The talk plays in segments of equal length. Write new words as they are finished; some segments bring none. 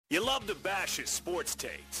You love to bash his sports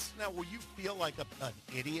takes. Now, will you feel like an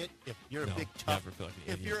idiot if you're No, a big tough? never feel like an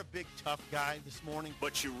if idiot. you're a big tough guy this morning,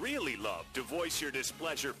 But you really love to voice your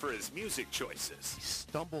displeasure for his music choices. he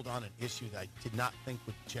stumbled on an issue that I did not think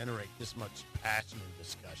would generate this much passion and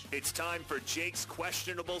discussion. It's time for Jake's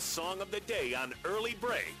questionable song of the day on Early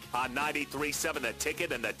Break on 93.7 The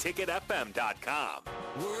Ticket and theticketfm.com.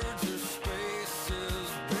 Words are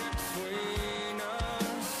spaces between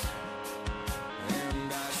us,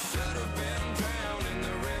 and I should have been drowned in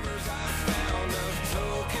the rivers I found of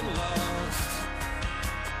token lust,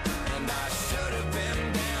 and I should have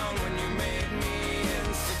been down when you made me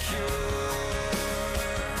insecure.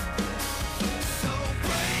 So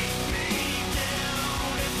break me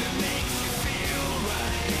down if it makes you feel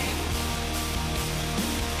right,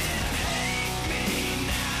 and hate me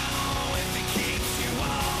now if it keeps you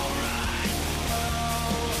alright.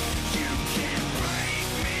 Oh, you can't break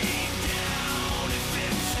me down if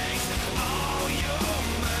it takes all your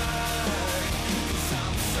might, 'cause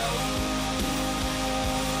I'm so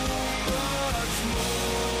much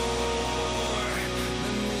more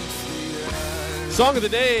than meets the eye. Song of the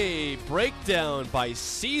day, Breakdown by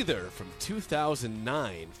Seether from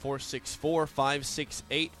 2009.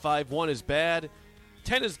 464-568-5. 1 is bad,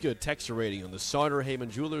 10 is good. Texture rating on the Sauter Heyman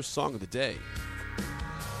Jewelers Song of the Day.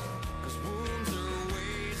 'Cause wounds are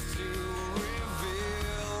ways to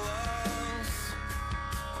reveal us,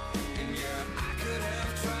 and yeah, I could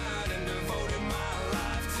have tried and devoted my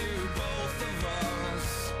life to both of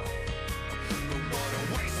us, but what a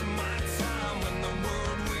waste of my time when the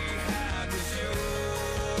world we had was yours.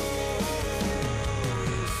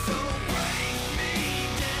 So break me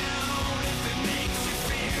down if it makes you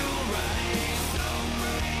feel right. So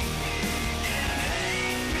break me and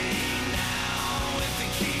hate me now if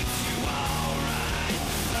it keeps you alright.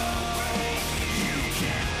 So break me, you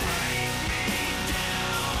can't break me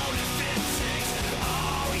down if it takes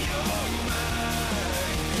all your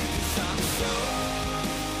might, 'cause I'm so.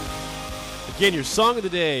 Again, your Song of the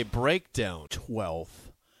Day, Breakdown.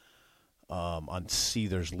 12th on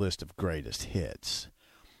Seether's list of greatest hits,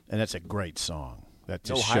 and that's a great song. That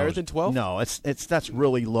just No higher shows- than 12? No, that's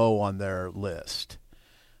really low on their list.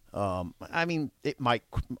 I mean, it might.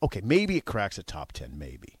 Okay, maybe it cracks a top 10,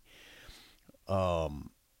 maybe. And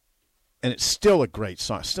it's still a great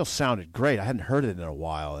song. It still sounded great. I hadn't heard it in a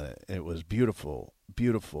while, and it was beautiful,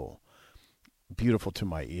 beautiful, beautiful to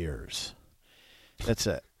my ears. That's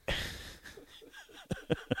it.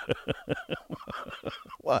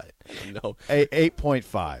 What? No,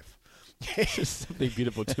 8.5. something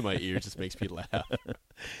beautiful to my ears just makes me laugh.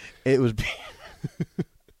 It was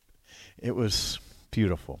it was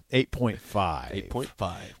beautiful. 8.5.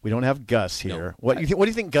 8.5. We don't have Gus here. What do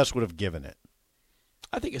you think Gus would have given it?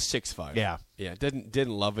 I think it's 6.5. Yeah. Yeah, didn't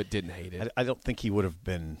love it, didn't hate it. I don't think he would have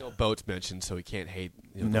been. No boats mentioned, so he can't hate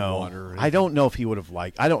the No, water. or I anything. don't know if he would have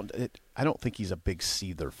liked. I don't think he's a big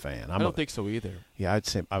Seether fan. I don't think so either. Yeah, I'd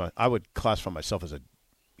say I would classify myself as a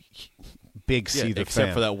big Yeah, Seether except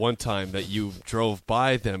fan. for that one time that you drove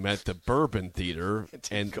by them at the Bourbon Theater,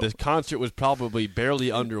 and the concert was probably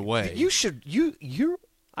barely underway. You should you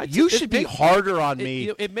it should be makes- harder on me.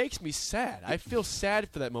 It makes me sad. I feel sad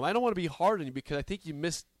for that moment. I don't want to be hard on you because I think you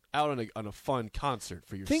missed out on a fun concert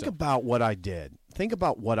for yourself. Think about what I did. Think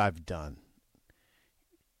about what I've done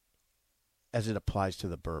as it applies to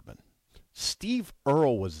the Bourbon. Steve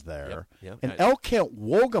Earle was there, Yep, and L. Kent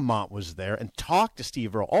Wogamont was there and talked to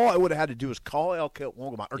Steve Earle. All I would have had to do is call L. Kent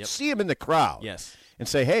Wogamont or see him in the crowd Yes. and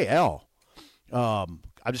say, hey, L,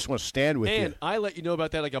 I just want to stand with And you. I let you know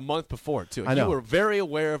about that like a month before, too. I know. You were very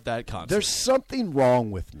aware of that concert. There's something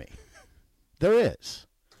wrong with me. There is.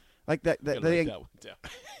 Like that. I'm gonna they, write that one down.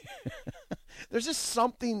 there's just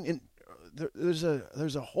something in there's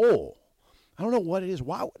a hole. I don't know what it is.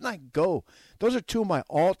 Why wouldn't I go? Those are two of my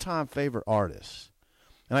all-time favorite artists,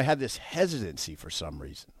 and I had this hesitancy for some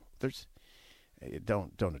reason.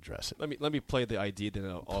 Don't address it. Let me play the ID, then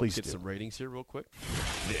I'll Please get do. some ratings here real quick.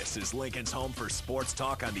 This is Lincoln's home for sports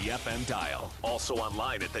talk on the FM dial. Also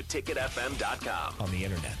online at theticketfm.com. On the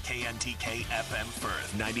internet. KNTK FM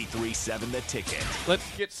Firth, 93.7 The Ticket.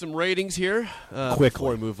 Let's get some ratings here Quickly.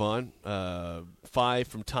 before we move on. 5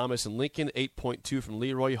 from Thomas and Lincoln, 8.2 from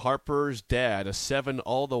Leroy. Harper's dad, a 7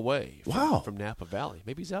 all the way from Napa Valley.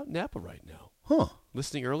 Maybe he's out in Napa right now. Huh.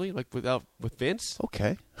 Listening early, like with Vince?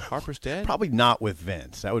 Okay. Harper's dad? Probably not with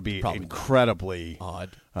Vince. That would be Probably incredibly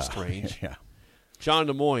odd, strange. Yeah. John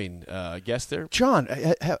Des Moines, guest there? John,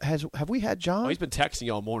 have we had John? Oh, he's been texting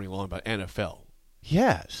you all morning long about NFL.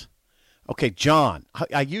 Yes. Okay, John.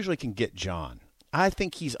 I usually can get John. I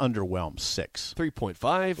think he's underwhelmed. 6.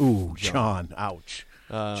 3.5. Ooh, John. Ouch.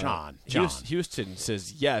 John. Houston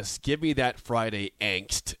says, yes, give me that Friday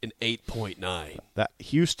angst, an 8.9. That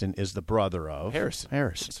Houston is the brother of Harrison.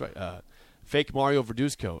 Harrison. That's right. Fake Mario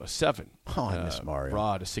Verduzco, a 7. Oh, I miss Mario.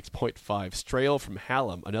 Rod, a 6.5. Strail from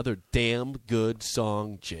Hallam, another damn good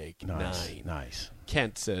song, Jake. Nice. 9. Nice.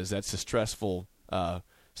 Kent says that's a stressful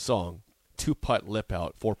song. 2-putt lip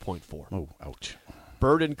out, 4.4. Oh, ouch.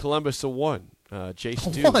 Bird in Columbus, a 1. Jace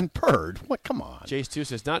Stu. One bird. What? Come on. Jace Stu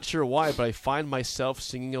says, not sure why, but I find myself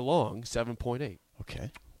singing along, 7.8.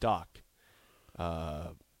 Okay. Doc,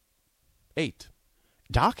 8.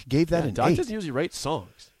 Doc gave that an Doc 8. doesn't usually rate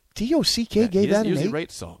songs. D-O-C-K gave that an 8? He doesn't usually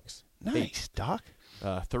rate songs. Nice, 8. Doc.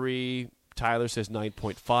 3. Tyler says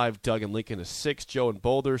 9.5. Doug and Lincoln, a 6. Joe in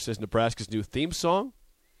Boulder says Nebraska's new theme song.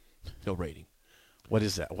 No rating. What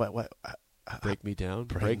is that? What? Break Me Down.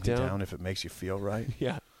 Break me down if it makes you feel right.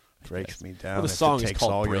 Yeah. Breaks me down Well, the if song it is takes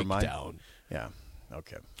called all your Breakdown. Yeah.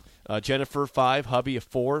 Okay. Jennifer, 5. Hubby, a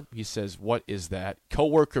 4. He says, what is that?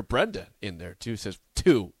 Coworker Brenda in there, too, says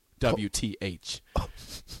 2. WTH.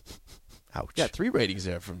 Ouch. Yeah, 3 ratings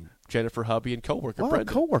there from Jennifer, Hubby, and coworker Well,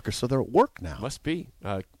 Brenda. coworkers, so they're at work now. Must be.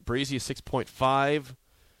 Breezy, a 6.5.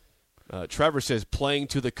 Trevor says, playing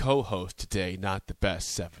to the co-host today, not the best,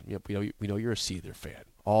 7. Yep, we know you're a Seether fan.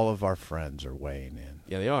 All of our friends are weighing in.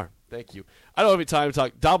 Yeah, they are. Thank you. I don't have any time to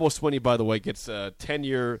talk. Dabo Swinney, by the way, gets a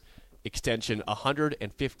 10-year extension,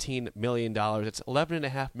 $115 million. It's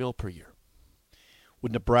 $11.5 million per year.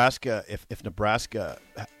 Would Nebraska, if Nebraska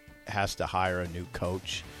has to hire a new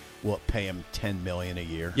coach, will it pay him $10 million a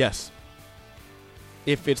year? Yes.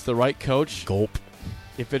 If it's the right coach. Gulp.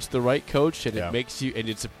 If it's the right coach and Yeah. it makes you, and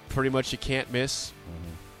it's pretty much you can't miss.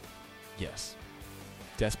 Mm-hmm. Yes.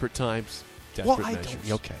 Desperate times. Desperate Well,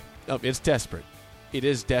 measures. okay. It's desperate. It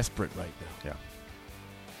is desperate right now. Yeah.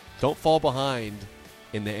 Don't fall behind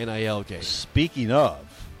in the NIL game. Speaking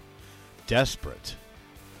of desperate,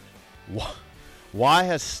 why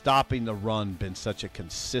has stopping the run been such a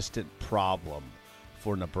consistent problem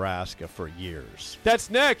for Nebraska for years? That's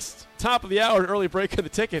next. Top of the hour, early break of the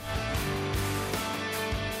ticket.